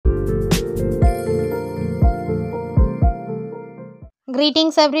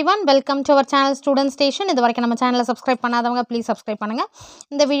Greetings everyone, welcome to our channel Student Station. இது வரைக்கும் நம்ம சேனலை சப்ஸ்கிரைப் பண்ணாதவங்க ப்ளீஸ் சப்ஸ்கிரைப் பண்ணுங்க.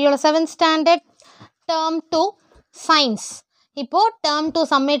 இந்த வீடியோவில் 7th ஸ்டாண்டர்ட் டேர்ம் 2 சயின்ஸ். இப்போது டேர்ம் 2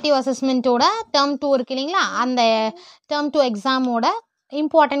 சம்மேட்டிவ் அசஸ்மெண்ட்டோட டேர்ம் 2 இருக்கு இல்லைங்களா, அந்த டேர்ம் 2 எக்ஸாமோட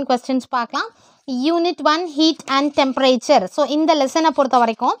இம்பார்ட்டன்ட் கொஸ்டின்ஸ் பார்க்கலாம். Unit 1 heat and temperature. So இந்த லெசனை பொறுத்த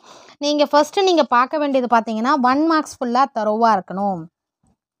வரைக்கும் நீங்கள் ஃபஸ்ட்டு நீங்கள் பார்க்க வேண்டியது பார்த்தீங்கன்னா 1 மார்க்ஸ் ஃபுல்லாக தரோவாக இருக்கணும்.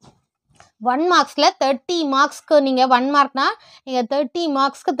 1 மார்க்ஸில் 30 மார்க்ஸ்க்கு நீங்கள் 1 மார்க்னா நீங்கள் 30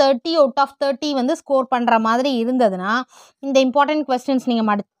 மார்க்ஸ்க்கு 30 அவுட் ஆஃப் 30 வந்து ஸ்கோர் பண்ணுற மாதிரி இருந்ததுன்னா இந்த இம்பார்ட்டன்ட் கொஸ்டின்ஸ் நீங்கள்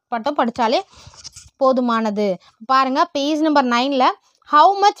மட்டும் படித்தாலே போதுமானது. பாருங்கள் page number 9ல்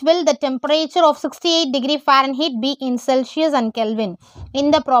how much will the temperature of 68 degree Fahrenheit be in Celsius and kelvin,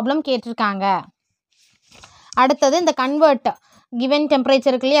 இந்த ப்ராப்ளம் கேட்டிருக்காங்க. அடுத்தது இந்த கன்வெர்ட் கிவன்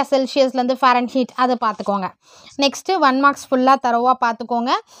டெம்பரேச்சர் இருக்கு இல்லையா, செல்சியஸ்லேருந்து ஃபாரன்ஹீட், அதை பார்த்துக்கோங்க. நெக்ஸ்ட்டு 1 மார்க்ஸ் ஃபுல்லாக தரோவாக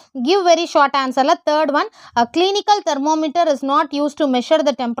பார்த்துக்கோங்க. Give very short ஆன்சரில் third one, clinical thermometer is not use to measure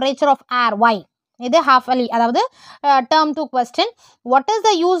the temperature of air, வை? இது ஹாஃப் அலி, அதாவது term 2 question. What is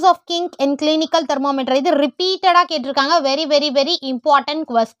the use of king in clinical thermometer, இது ரிப்பீட்டடாக கேட்டிருக்காங்க. Very very very important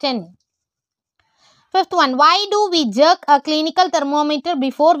question. Fifth one, why do we jerk a clinical thermometer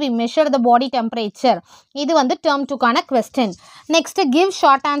before we measure the body temperature? இது வந்து term 2க்கான question. Next, give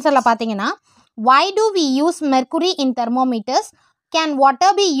short answerல பார்த்தீங்கன்னா, why do we use mercury in thermometers? Can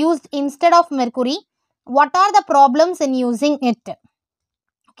water be used instead of mercury? What are the problems in using it?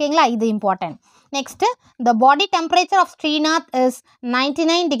 ஓகேங்களா, இது important. Next, the body temperature of Srinath is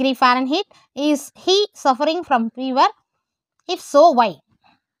 99 degree Fahrenheit. Is he suffering from fever? If so, why?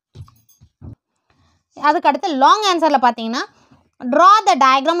 அதுக்கு அடுத்து long ஆன்சரில் பார்த்தீங்கன்னா, draw the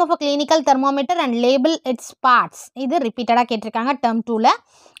diagram of a clinical thermometer and label it's parts, இது ரிப்பீட்டடாக கேட்டிருக்காங்க term 2ல்.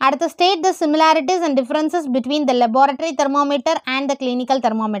 அடுத்து state the similarities and differences between the laboratory thermometer and the clinical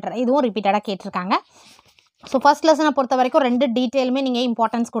thermometer, இதுவும் ரிப்பீட்டடாக கேட்டிருக்காங்க. ஸோ ஃபஸ்ட் லெசனை பொறுத்த வரைக்கும் 2 டீட்டெயிலுமே நீங்கள்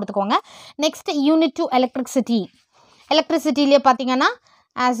இம்பார்ட்டன்ஸ் கொடுத்துக்கோங்க. Next unit 2 electricity. எலக்ட்ரிசிட்டிலேயே பார்த்தீங்கன்னா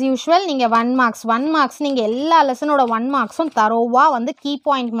ஆஸ் யூஷுவல் நீங்கள் 1 மார்க்ஸ் நீங்கள் எல்லா லெசனோட 1 மார்க்ஸும் தரோவாக வந்து கீ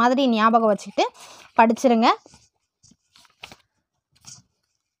பாயிண்ட் மாதிரி ஞாபகம் வச்சுக்கிட்டு படிச்சிருங்க.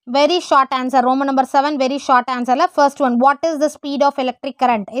 Very short answer, Roman number 7 very short ஆன்சரில் first one, what is the speed of electric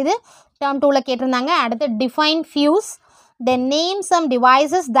current, இது டேர்ம் 2ல் கேட்டிருந்தாங்க. அடுத்து define fuse, then name some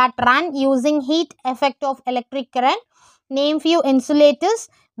devices that run using heat effect of electric current, name few insulators,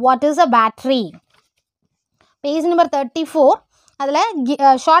 what is a battery. Page number 34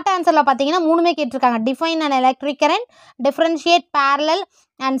 அதில் short ஆன்சரில் பார்த்தீங்கன்னா 3மே கேட்டிருக்காங்க. Define and electric current, differentiate parallel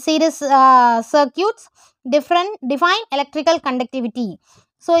and series circuits, define electrical conductivity.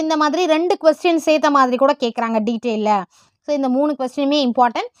 So இந்த மாதிரி 2 question சேர்த்த மாதிரி கூட கேட்குறாங்க டீட்டெயிலில். So இந்த 3 கொஸ்டினுமே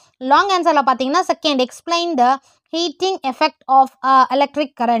இம்பார்ட்டன்ட். லாங் ஆன்சரில் பார்த்தீங்கன்னா second, explain the heating effect of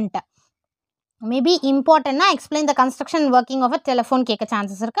electric current. Maybe இம்பார்ட்டன்னா explain the construction working of a telephone கேட்க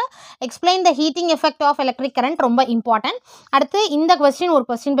chances இருக்குது. Explain the heating effect of electric current ரொம்ப இம்பார்ட்டன்ட். அடுத்து இந்த கொஸ்டின் ஒரு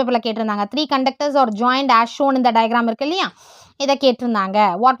கொஸ்டின் பேப்பரில் கேட்டிருந்தாங்க. 3 conductors R joint as shown இந்த diagram இருக்கு இல்லையா, இதை கேட்டிருந்தாங்க.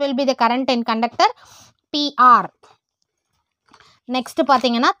 What will be the current in conductor, PR. Next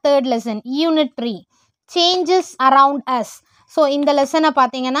பார்த்தீங்கன்னா third lesson unit 3 changes around us. So இந்த லெசனை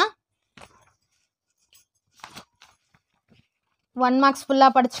பார்த்தீங்கன்னா 1 மார்க்ஸ்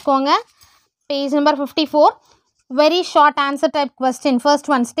ஃபுல்லாக படிச்சுக்கோங்க. Page number 54, very short answer type question. First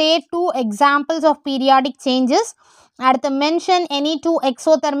one, state 2 examples of periodic changes. அடுத்து mention any 2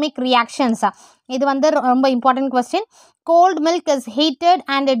 exothermic reactions. இது வந்து ரொம்ப important question. Cold milk is heated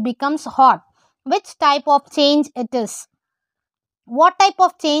and it becomes hot. Which type of change it is? What type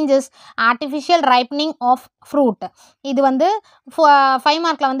of change is artificial ripening of fruit? இது வந்து 5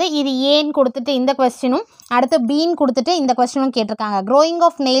 மார்க்கில் வந்து இது ஏன்னு கொடுத்துட்டு இந்த கொஸ்டினும், அடுத்து பீன் கொடுத்துட்டு இந்த கொஸ்டினும் கேட்டிருக்காங்க. growing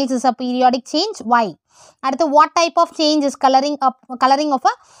of nails is a periodic change, why? அடுத்து what type of change is coloring of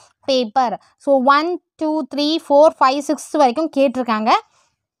a paper? So 1 2 3 4 5 6 வரைக்கும் கேட்டிருக்காங்க.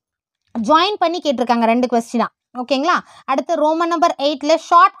 ஜாயின் பண்ணி கேட்டிருக்காங்க 2 கொஸ்டினா, ஓகேங்களா. அடுத்து Roman number 8ல்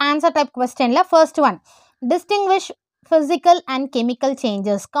short answer type கொஸ்டினில் first one, distinguish physical and chemical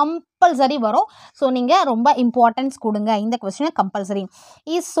changes, compulsory வரும். So நீங்கள் ரொம்ப இம்பார்ட்டன்ஸ் கொடுங்க இந்த கொஸ்டினை, compulsory.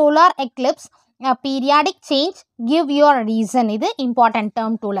 Is solar Eclipse periodic change, give your reason, இது இம்பார்ட்டன்ட்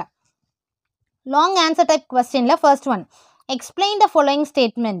டேர்ம் 2ல். லாங் ஆன்சர் டைப் கொஸ்டினில் first one, explain the following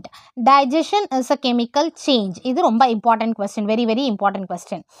statement, digestion is a chemical change, இது ரொம்ப important question, very very important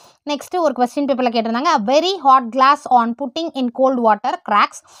question. Next ஒரு question பேப்பரில் கேட்டிருந்தாங்க, a very hot class on putting in cold water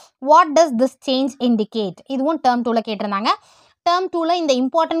cracks, what does this change indicate, இதுவும் term 2ல் கேட்டிருந்தாங்க. Term 2ல் இந்த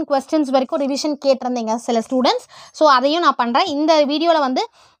இம்பார்ட்டன்ட் கொஸ்டின்ஸ் வரைக்கும் ரிவிஷன் கேட்டிருந்தீங்க சில ஸ்டூடெண்ட்ஸ். ஸோ அதையும் நான் பண்ணுறேன். இந்த வீடியோவில் வந்து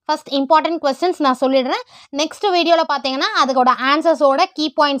ஃபஸ்ட் இம்பார்ட்டன்ட் கொஸ்டின்ஸ் நான் சொல்லிடுறேன். நெக்ஸ்ட் வீடியோவில் பார்த்தீங்கன்னா அதோட ஆன்சர்ஸோட கீ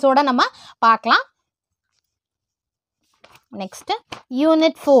பாயிண்ட்ஸோட நம்ம பார்க்கலாம். நெக்ஸ்ட்டு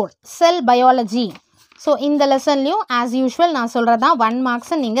யூனிட் 4 செல் பயாலஜி. ஸோ இந்த லெசன்லையும் ஆஸ் யூஷுவல் நான் சொல்கிறது தான் 1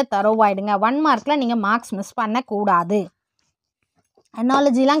 மார்க்ஸை நீங்கள் தரோவாயிடுங்க. 1 மார்க்கில் நீங்கள் மார்க்ஸ் மிஸ் பண்ணக்கூடாது.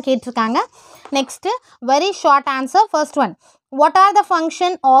 அனாலஜிலாம் கேட்டிருக்காங்க. Next very short answer. First one, what are the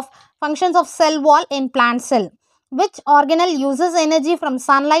functions of cell wall in plant cell? Which organelle uses energy from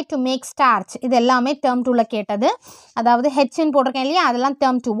sunlight to make starch? இது எல்லாமே term 2ல கேட்டது. அதாவது ஹெச்ன்னு போட்டிருக்கேன் இல்லையா, அதெல்லாம்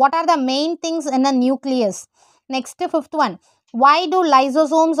term 2. What are the main things in a nucleus? Next, fifth one, why do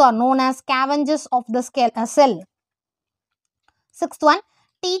lysosomes are known as scavengers of the cell? Sixth one,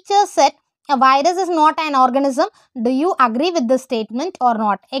 teacher said a virus is not an organism. Do you agree with this statement or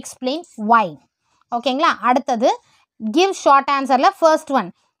not? Explain why. ஓகேங்களா? அடுத்தது give short answerல first one,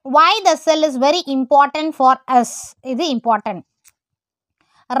 why the cell is very important for us? இது important.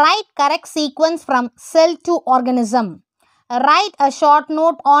 Write correct sequence from cell to organism. Write a short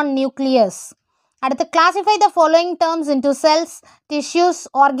note on nucleus. அடுத்து classify the following terms into cells, tissues,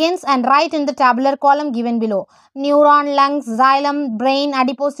 organs and write in the tabular column given below. Neuron, lungs, xylem, brain,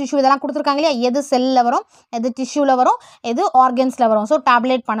 adipose tissue இதெல்லாம் கொடுத்துருக்காங்க இல்லையா, எது செல்லில் வரும், எது டிஷ்யூவில் வரும், எது ஆர்கன்ஸில் வரும். ஸோ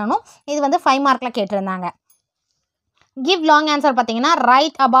டேப்லேட் பண்ணணும். இது வந்து 5 மார்க்கில் கேட்டிருந்தாங்க. Give long answer பார்த்தீங்கன்னா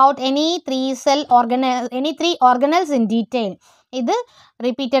write about any three organelles in detail. இது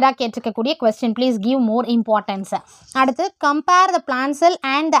ரிப்பீட்டடாக கேட்டிருக்கக்கூடிய question. Please give more importance. அடுத்து compare the plant sell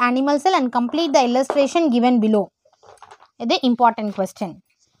and the animal sell and complete the illustration given below. இது இம்பார்ட்டன்ட் கொஸ்டின்.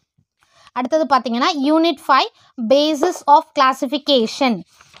 அடுத்தது பார்த்தீங்கன்னா unit 5 basis of classification.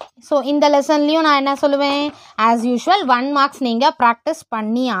 So இந்த லெசன்லையும் நான் என்ன சொல்லுவேன், ஆஸ் யூஷுவல் 1 மார்க்ஸ் நீங்கள் ப்ராக்டிஸ்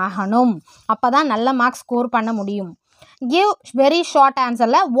பண்ணி ஆகணும். அப்போ தான் நல்ல மார்க்ஸ் ஸ்கோர் பண்ண முடியும். Give very short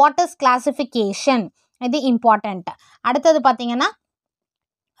ஆன்சரில் what is classification, இது இம்பார்ட்டண்ட். அடுத்தது பார்த்தீங்கன்னா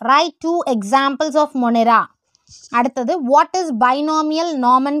ரைட் 2 எக்ஸாம்பிள்ஸ் ஆஃப் மொனெரா. அடுத்தது what is binomial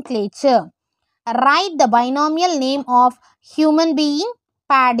nomenclature. Right the binomial name of human being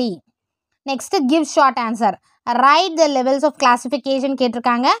Bedi. Next give short answer. Right the levels of classification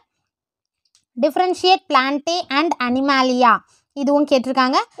கேட்டிருக்காங்க. Differentiate Plantae and Animalia இதுவும்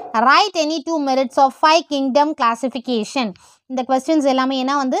கேட்டிருக்காங்க. Right any 2 merits of 5 kingdom classification. இந்த questions எல்லாமே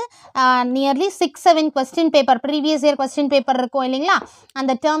ஏன்னா வந்து nearly 6-7 question paper previous year question paper இருக்கும் இல்லைங்களா,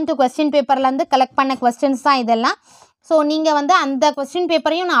 அந்த டேர்ம் 2 கொஸ்டின் பேப்பர்லேருந்து கலெக்ட் பண்ண கொஸ்டின்ஸ் தான் இதெல்லாம். ஸோ நீங்கள் வந்து அந்த கொஸ்டின்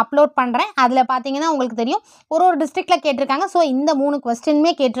பேப்பரையும் நான் அப்லோட் பண்ணுறேன். அதில் பார்த்தீங்கன்னா உங்களுக்கு தெரியும் ஒரு டிஸ்ட்ரிக்டில் கேட்டிருக்காங்க. ஸோ இந்த 3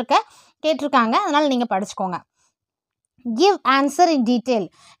 கொஸ்டினுமே கேட்டிருக்காங்க. அதனால் நீங்கள் படிச்சுக்கோங்க. Give answer in detail.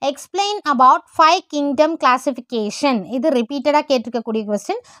 Explain about 5 kingdom classification. இது ரிப்பீட்டடாக கேட்டிருக்கக்கூடிய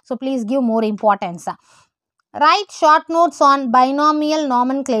question. So please give more importance. Write short notes on binomial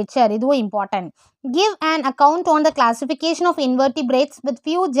nomenclature. இதுவும் important. Give an account on the classification of invertebrates with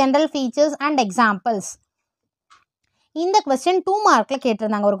few general features and examples. இந்த question 2 மார்க்கில்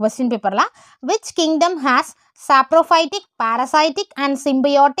கேட்டிருந்தாங்க ஒரு question பேப்பரில். Which kingdom has saprophytic, parasitic and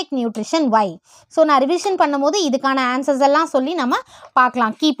symbiotic nutrition? Why? So நான் revision பண்ணும்போது இதுக்கான answers எல்லாம் சொல்லி நம்ம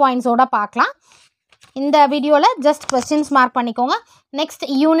பார்க்கலாம், கீ பாயிண்ட்ஸோடு பார்க்கலாம். இந்த வீடியோவில் ஜஸ்ட் கொஸ்டின்ஸ் மார்க் பண்ணிக்கோங்க. Next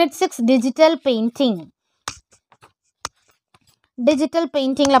unit 6 digital painting. Digital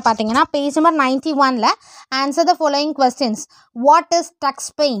பெயிண்டிங்கில் பார்த்தீங்கன்னா page number 91ல answer the following questions. What is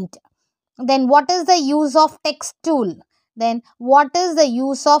Tux paint? Then what is the use of text tool? Then what is the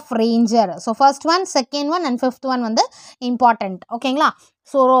use of ranger? So first one, second one and fifth one வந்து important. ஓகேங்களா?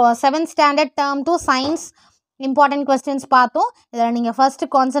 So 7th standard term 2 science important questions பார்த்தோம். இதில் நீங்கள் first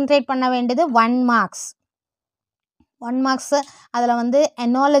concentrate பண்ண வேண்டியது 1 marks. 1 marks அதில் வந்து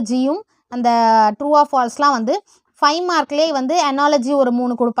எனாலஜியும் அந்த ட்ரூ ஆர் ஃபால்ஸ்லாம் வந்து 5 மார்க்லேயே வந்து எனாலஜி ஒரு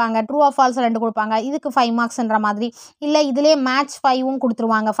 3 கொடுப்பாங்க, ட்ரூ ஆர் ஃபால்ஸ் 2 கொடுப்பாங்க. இதுக்கு 5 மார்க்ஸ்ன்ற மாதிரி இல்லை, இதிலே மேட்ச் 5வும்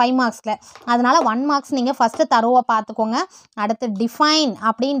கொடுத்துருவாங்க 5 மார்க்ஸில். அதனால் 1 மார்க்ஸ் நீங்கள் ஃபஸ்ட்டு தரோவாக பார்த்துக்கோங்க. அடுத்து டிஃபைன்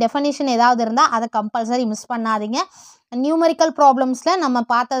அப்படின்னு டெஃபனிஷன் ஏதாவது இருந்தால் அதை கம்பல்சரி மிஸ் பண்ணாதீங்க. நியூமெரிக்கல் ப்ராப்ளம்ஸில் நம்ம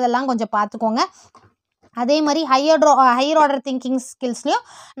பார்த்ததெல்லாம் கொஞ்சம் பார்த்துக்கோங்க. அதே மாதிரி ஹையர் ஆர்டர் திங்கிங் ஸ்கில்ஸ்லையும்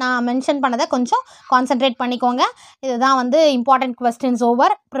நான் மென்ஷன் பண்ணதை கொஞ்சம் கான்சென்ட்ரேட் பண்ணிக்கோங்க. இதுதான் வந்து இம்பார்ட்டன்ட் கொஸ்டின்ஸ்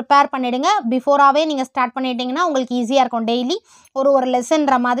ஓவர். ப்ரிப்பேர் பண்ணிவிடுங்க. பிஃபோராகவே நீங்கள் ஸ்டார்ட் பண்ணிட்டீங்கன்னா உங்களுக்கு ஈஸியாக இருக்கும். டெய்லி ஒரு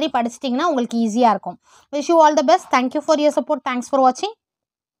லெசன்ற மாதிரி படிச்சிட்டிங்கன்னா உங்களுக்கு ஈஸியாக இருக்கும். Wish you all the best. Thank you for your support. Thanks for வாட்சிங்.